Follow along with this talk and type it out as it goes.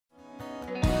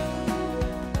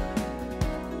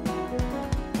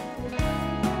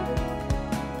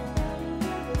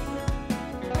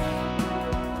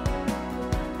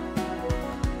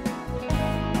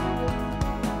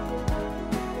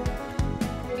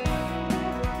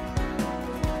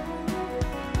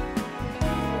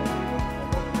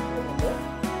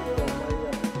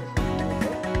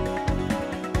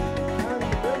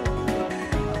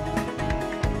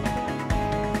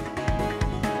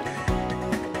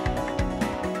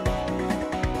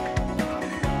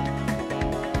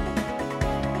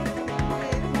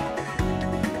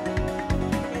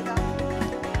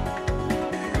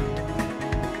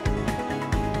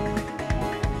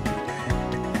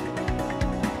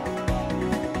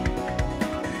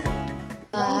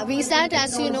WESAT,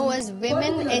 as you know, is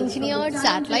Women Engineered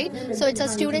Satellite. So it's a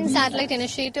student satellite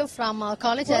initiative from our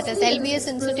college, that is LBS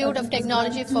Institute of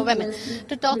Technology for Women.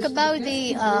 To talk about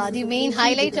the main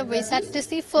highlight of WESAT, it is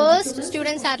the first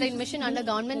student satellite mission under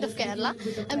Government of Kerala,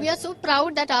 and we are so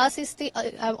proud that ours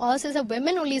is a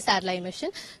women-only satellite mission.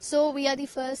 So we are the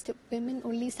first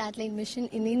women-only satellite mission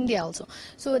in India also.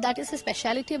 So that is the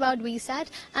speciality about WESAT.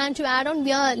 And to add on,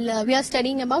 we are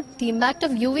studying about the impact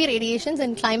of UV radiations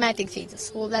and climatic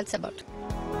changes. So that's about it.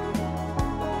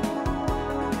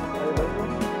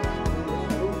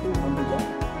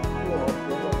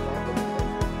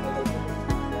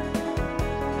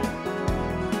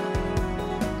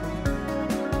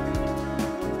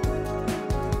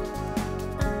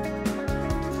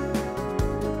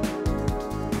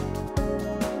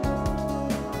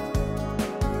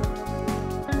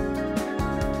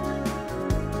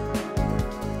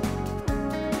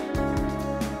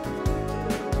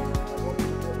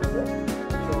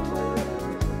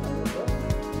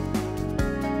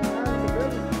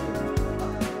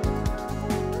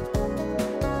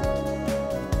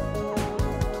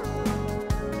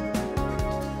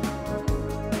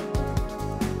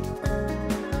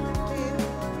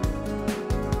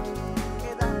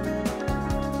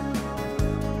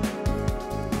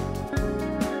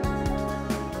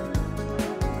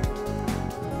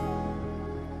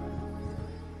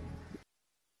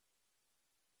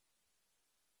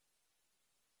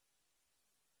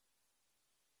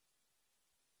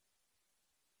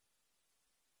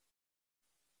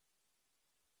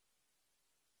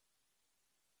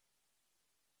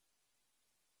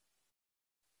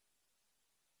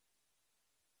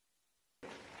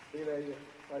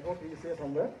 I hope he is here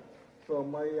somewhere. So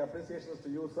my appreciations to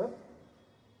you, sir.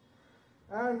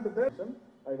 And then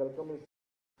I welcome you.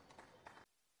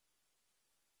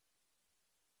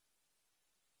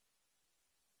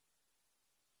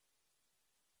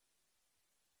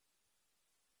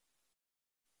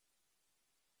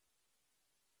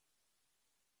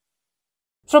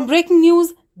 From breaking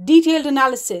news, detailed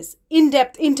analysis,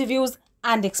 in-depth interviews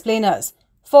and explainers,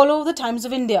 follow the Times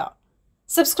of India.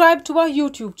 Subscribe to our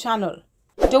YouTube channel.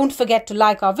 Don't forget to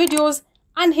like our videos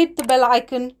and hit the bell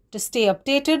icon to stay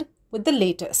updated with the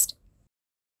latest.